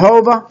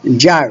Jehovah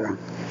Jireh.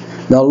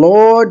 The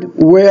Lord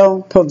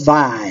will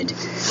provide.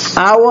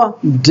 Our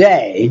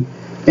day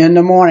in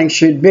the morning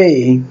should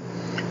be,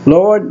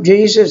 Lord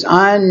Jesus,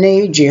 I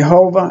need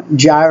Jehovah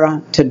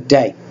Jireh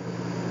today.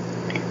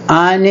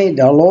 I need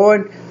the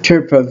Lord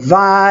to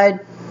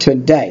provide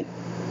today.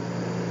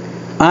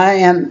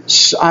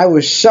 I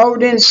was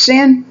sowed in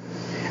sin.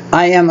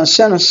 I am a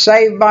sinner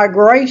saved by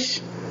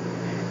grace.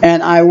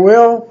 And I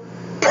will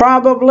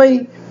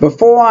probably,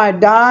 before I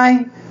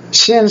die,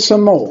 sin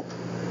some more.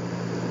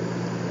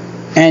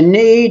 And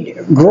need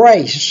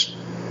grace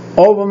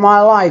over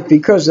my life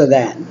because of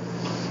that.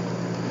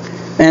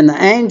 And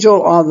the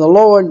angel of the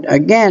Lord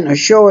again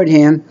assured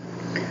him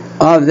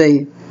of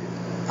the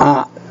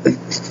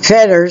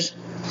fetters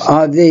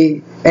of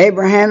the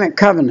Abrahamic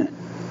covenant.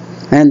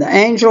 And the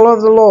angel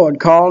of the Lord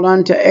called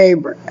unto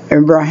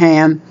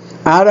Abraham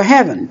out of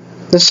heaven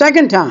the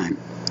second time,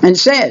 and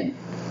said,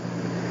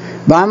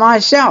 By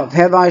myself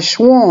have I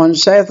sworn,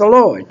 saith the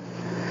Lord,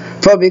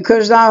 for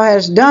because thou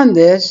hast done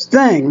this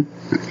thing,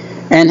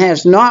 and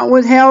hast not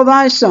withheld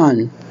thy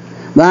son,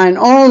 thine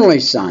only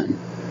son,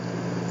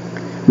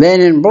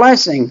 then in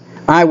blessing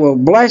I will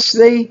bless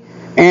thee,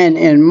 and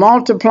in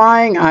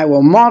multiplying I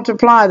will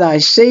multiply thy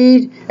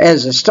seed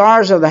as the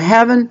stars of the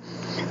heaven,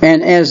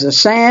 and as the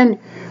sand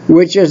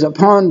which is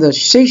upon the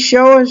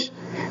seashores,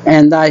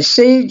 and thy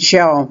seed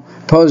shall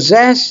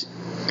possess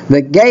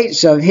the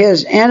gates of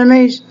his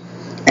enemies,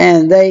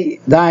 and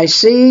thy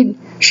seed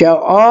shall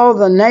all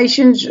the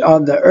nations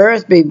of the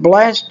earth be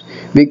blessed,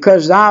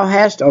 because thou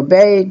hast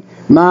obeyed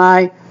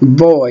my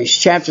voice.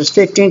 Chapters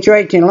 15 through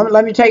 18.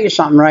 Let me tell you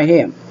something right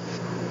here.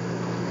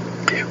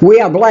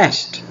 We are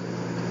blessed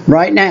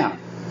right now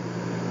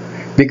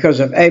because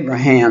of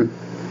Abraham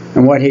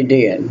and what he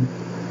did.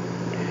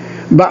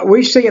 But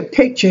we see a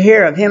picture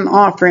here of him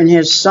offering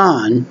his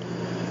son,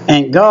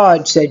 and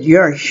God said,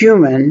 You're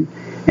human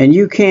and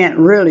you can't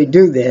really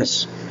do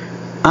this.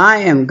 I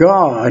am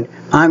God.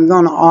 I'm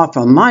going to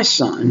offer my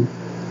son,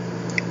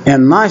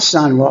 and my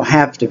son will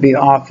have to be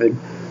offered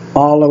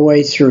all the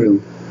way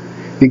through,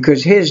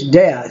 because his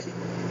death,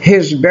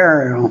 his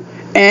burial,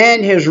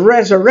 and his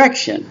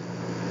resurrection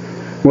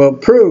will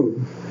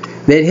prove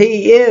that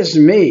he is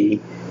me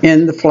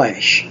in the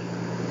flesh,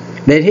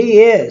 that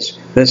he is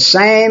the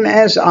same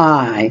as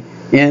I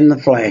in the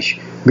flesh.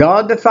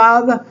 God the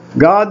Father,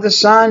 God the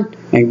Son,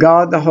 and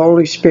God the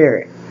Holy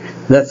Spirit.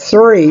 The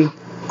three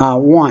are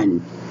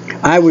one.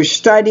 I was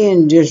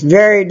studying this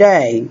very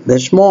day,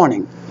 this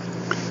morning,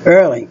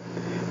 early,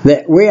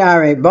 that we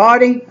are a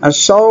body, a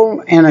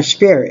soul, and a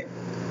spirit.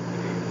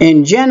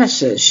 In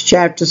Genesis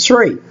chapter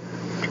 3,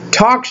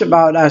 talks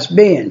about us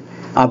being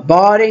a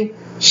body,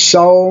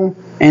 soul,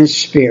 and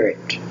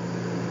spirit.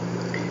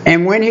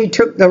 And when he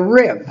took the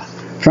rib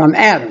from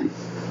Adam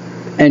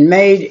and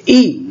made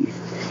Eve,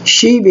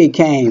 she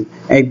became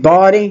a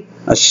body,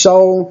 a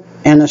soul,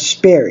 and a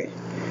spirit.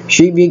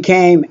 She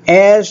became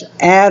as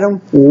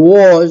Adam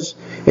was,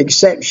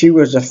 except she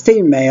was a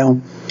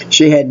female.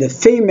 She had the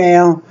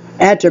female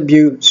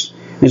attributes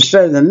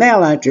instead of the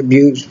male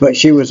attributes, but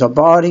she was a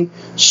body,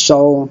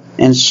 soul,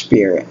 and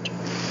spirit.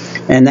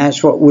 And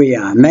that's what we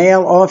are,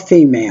 male or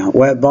female.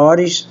 We're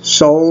bodies,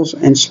 souls,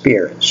 and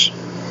spirits.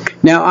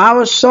 Now,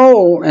 our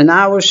soul and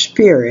our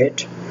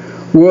spirit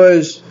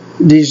was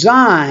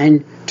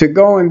designed to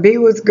go and be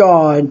with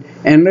God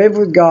and live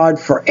with God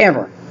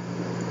forever.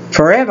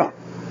 Forever.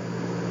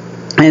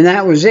 And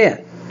that was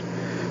it.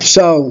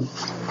 So,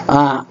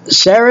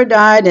 Sarah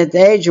died at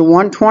the age of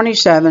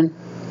 127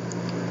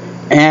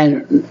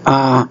 and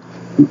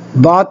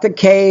bought the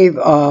cave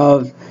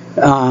of,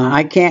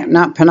 I can't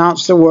not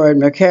pronounce the word,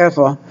 be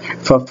careful,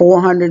 for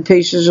 400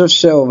 pieces of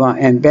silver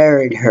and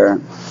buried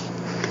her.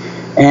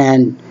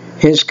 And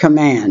his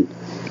command.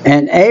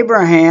 And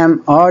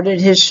Abraham ordered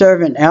his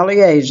servant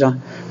Eliezer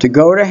to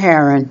go to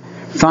Haran,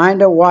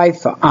 find a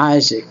wife for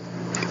Isaac.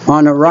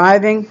 On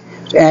arriving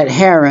at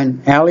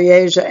Haran,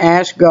 Eliezer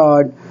asked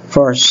God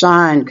for a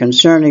sign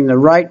concerning the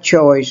right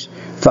choice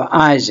for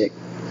Isaac.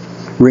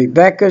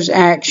 Rebekah's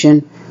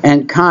action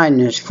and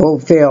kindness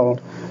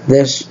fulfilled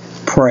this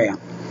prayer.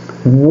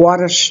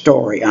 What a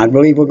story. I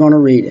believe we're going to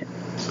read it.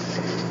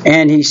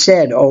 And he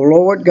said, O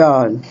Lord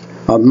God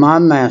of my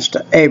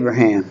master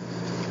Abraham,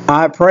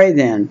 I pray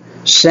then,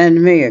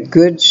 send me a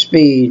good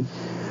speed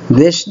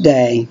this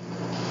day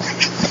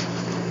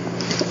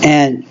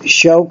and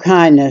show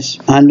kindness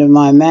unto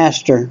my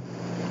master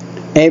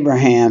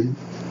Abraham.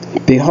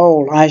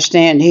 Behold, I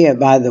stand here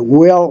by the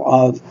well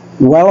of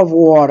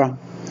water,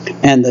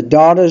 and the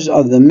daughters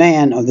of the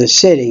man of the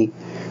city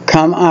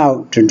come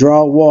out to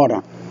draw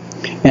water.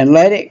 And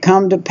let it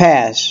come to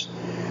pass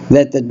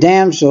that the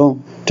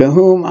damsel to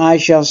whom I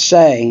shall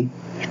say,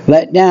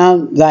 let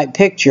down thy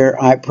pitcher,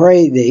 I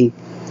pray thee,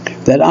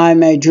 that I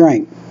may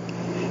drink.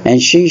 And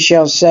she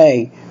shall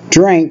say,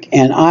 drink,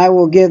 and I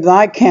will give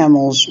thy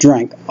camels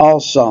drink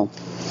also.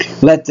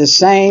 Let the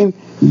same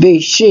be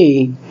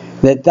she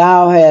that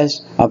thou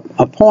hast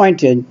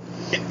appointed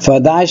for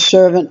thy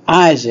servant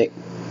Isaac,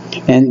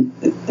 and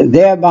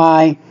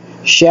thereby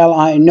shall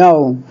I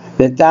know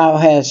that thou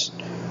hast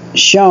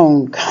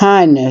shown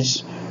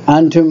kindness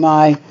unto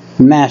my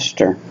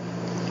master.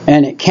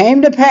 And it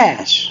came to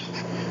pass,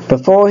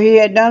 before he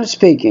had done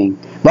speaking,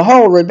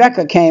 behold,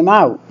 Rebekah came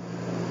out,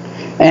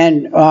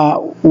 and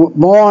who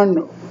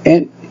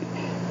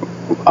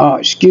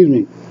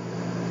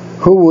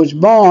was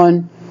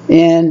born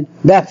in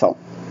Bethel,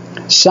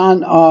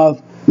 son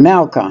of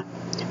Milcah,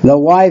 the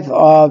wife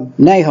of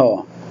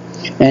Nahor,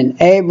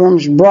 and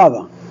Abram's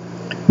brother,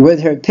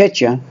 with her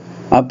pitcher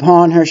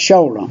upon her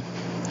shoulder.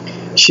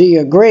 She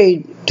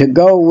agreed to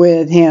go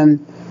with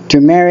him to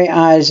marry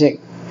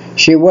Isaac.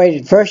 She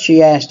waited. First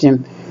she asked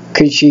him,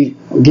 could she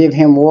give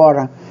him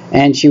water,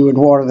 and she would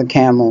water the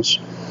camels.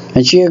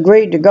 And she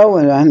agreed to go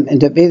with him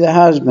and to be the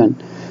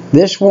husband.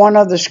 This one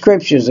of the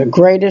scriptures, the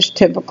greatest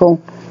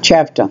typical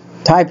chapter.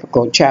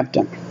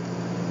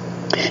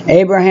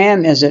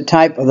 Abraham is a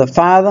type of the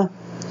father.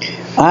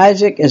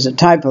 Isaac is a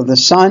type of the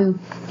son.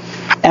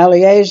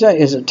 Eliezer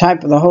is a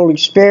type of the Holy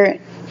Spirit.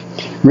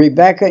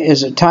 Rebekah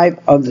is a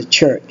type of the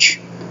church.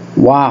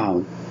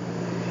 Wow.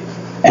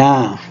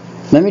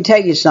 Let me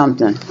tell you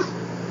something.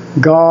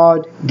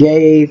 God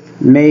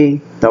gave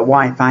me the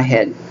wife I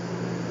had.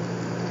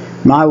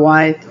 My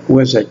wife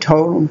was a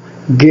total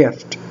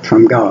gift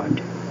from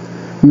God.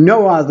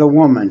 No other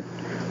woman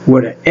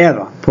would have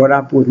ever put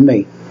up with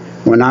me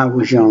when I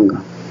was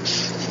younger.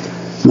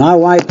 My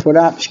wife put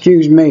up with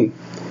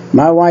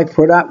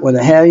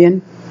a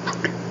hellion.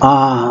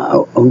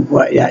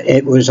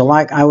 It was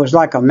like I was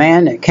like a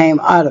man that came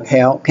out of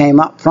hell, came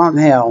up from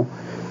hell,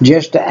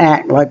 just to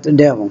act like the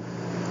devil.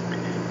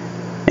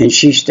 And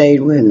she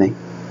stayed with me.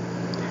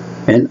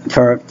 And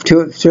for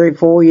 2, 3,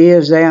 4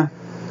 years there,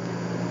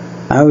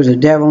 I was the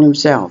devil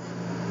himself.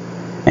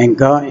 And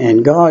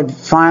God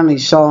finally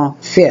saw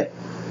fit.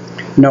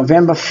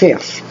 November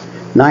 5th,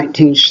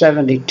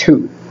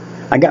 1972.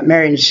 I got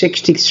married in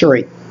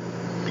 63.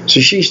 So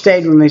she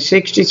stayed with me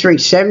 63.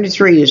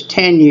 73 is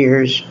 10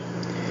 years.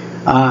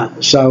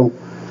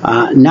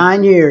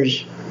 9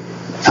 years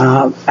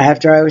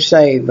after I was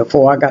saved,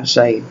 before I got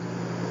saved.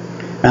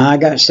 I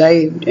got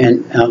saved,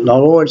 and the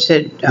Lord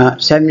said,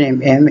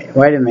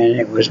 wait a minute,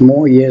 it was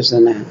more years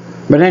than that.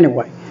 But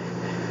anyway,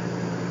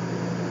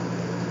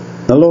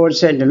 the Lord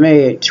said to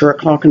me at 3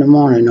 o'clock in the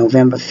morning,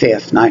 November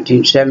 5th,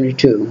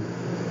 1972,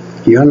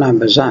 your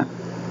number's up.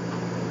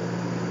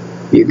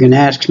 You can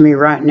ask me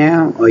right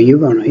now, or you're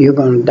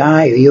gonna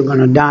die, or you're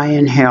gonna die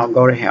in hell,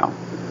 go to hell.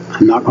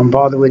 I'm not gonna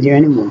bother with you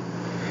anymore.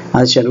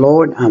 I said,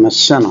 Lord, I'm a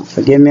sinner.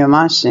 Forgive me of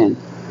my sin.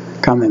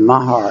 Come in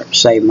my heart,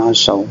 save my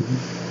soul.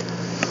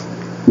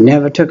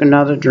 Never took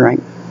another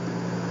drink.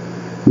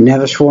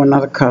 Never swore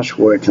another cuss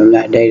word from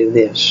that day to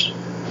this.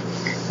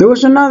 There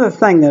was another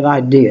thing that I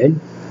did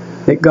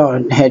that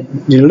God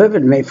had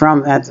delivered me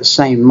from at the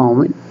same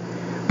moment,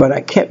 but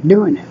I kept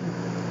doing it.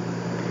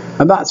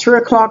 About 3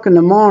 o'clock in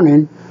the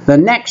morning, the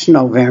next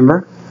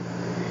November,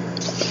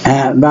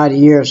 about a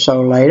year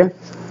later,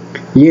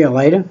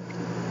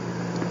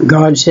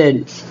 God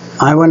said,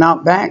 I went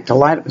out back to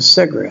light up a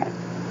cigarette.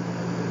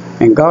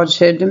 And God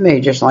said to me,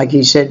 just like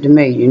He said to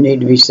me, you need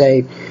to be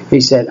saved.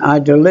 He said, I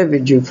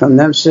delivered you from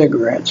them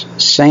cigarettes.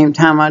 Same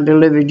time I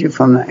delivered you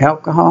from the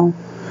alcohol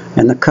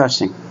and the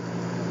cussing.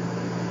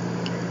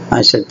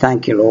 I said,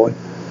 thank you, Lord.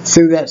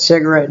 Threw that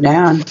cigarette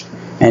down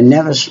and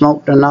never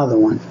smoked another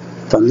one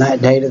from that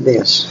day to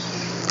this.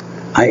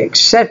 I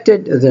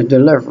accepted the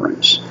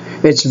deliverance.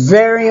 It's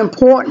very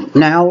important.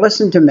 Now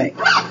listen to me.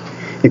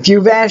 If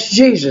you've asked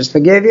Jesus,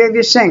 forgive you of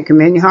your sin, come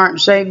in your heart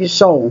and save your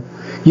soul,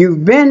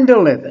 you've been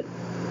delivered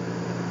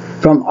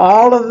from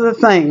all of the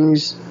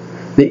things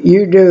that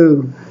you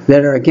do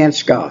that are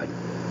against God.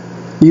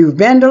 You've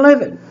been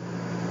delivered.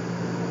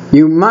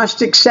 You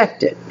must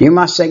accept it. You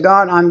must say,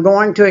 God, I'm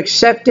going to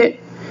accept it,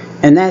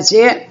 and that's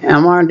it, and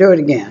I'm going to do it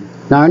again.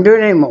 Not going to do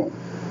it anymore.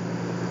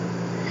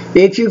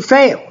 If you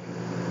fail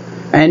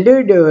and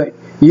do it,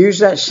 use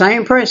that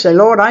same prayer. Say,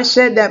 Lord, I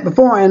said that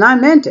before, and I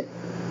meant it.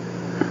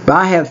 But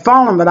I have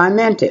fallen, but I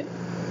meant it.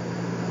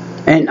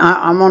 And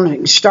I'm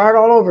going to start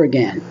all over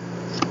again.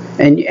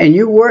 And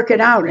you work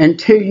it out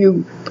until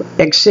you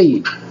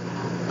exceed.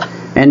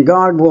 And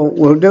God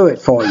will do it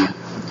for you.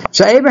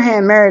 So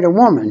Abraham married a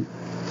woman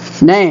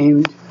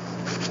named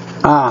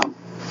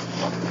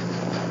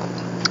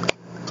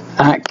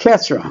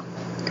Keturah,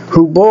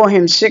 who bore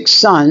him 6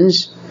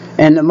 sons,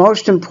 and the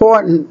most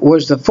important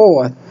was the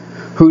 4th,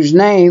 whose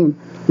name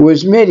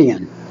was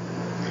Midian,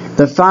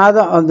 the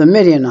father of the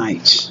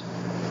Midianites.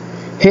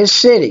 His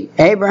city,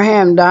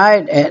 Abraham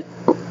died at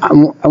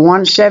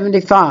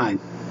 175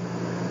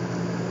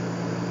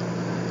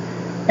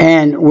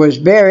 and was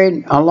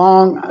buried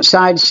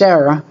alongside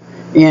Sarah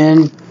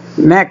in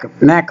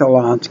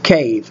Machpelah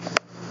cave.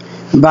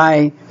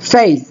 By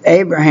faith,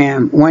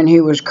 Abraham, when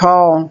he was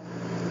called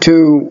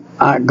to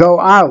go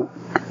out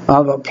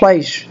of a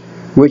place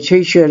which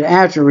he should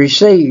after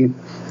receive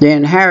the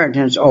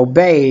inheritance,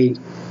 obeyed,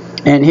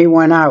 and he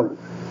went out,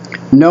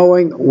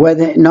 knowing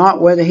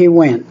not whether he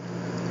went.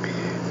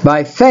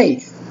 By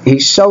faith, he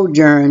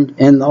sojourned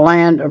in the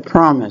land of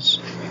promise,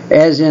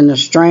 as in a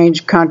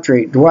strange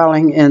country,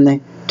 dwelling in the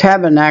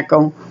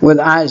tabernacle with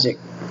Isaac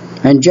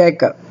and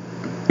Jacob,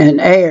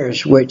 and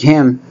heirs with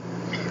him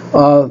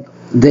of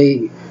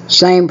the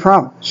same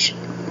promise.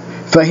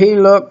 For he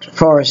looked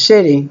for a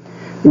city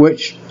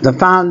which the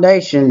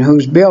foundation,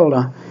 whose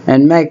builder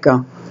and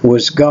maker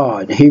was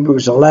God.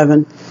 Hebrews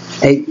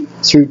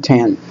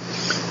 11:8-10.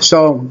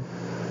 So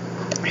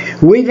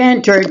we've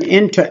entered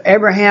into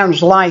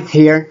Abraham's life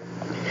here,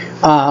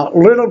 a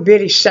little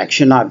bitty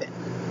section of it.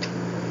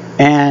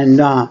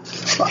 And our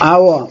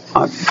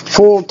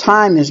full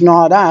time is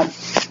not up.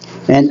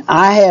 And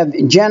I have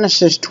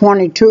Genesis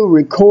 22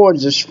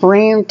 records the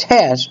supreme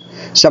test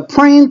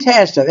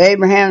of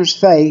Abraham's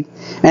faith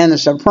and the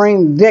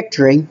supreme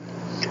victory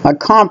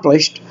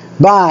accomplished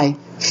by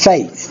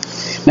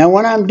faith. Now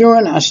when I'm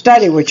doing a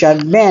study, which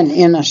I've been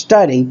in a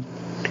study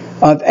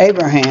of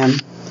Abraham,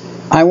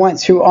 I went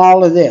through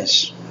all of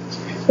this.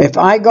 If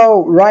I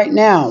go right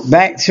now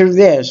back through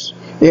this,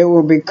 it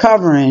will be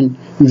covering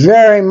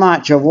very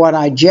much of what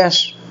I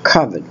just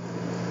covered.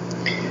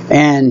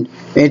 And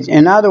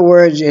in other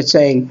words, it's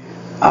a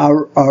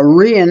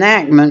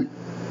reenactment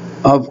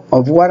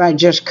of what I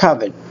just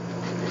covered.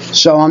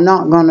 So I'm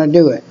not going to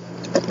do it.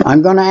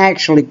 I'm going to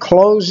actually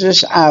close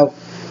this out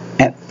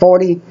at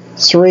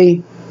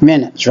 43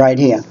 minutes right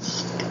here.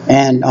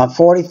 And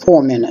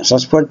 44 minutes,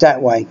 let's put it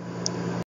that way.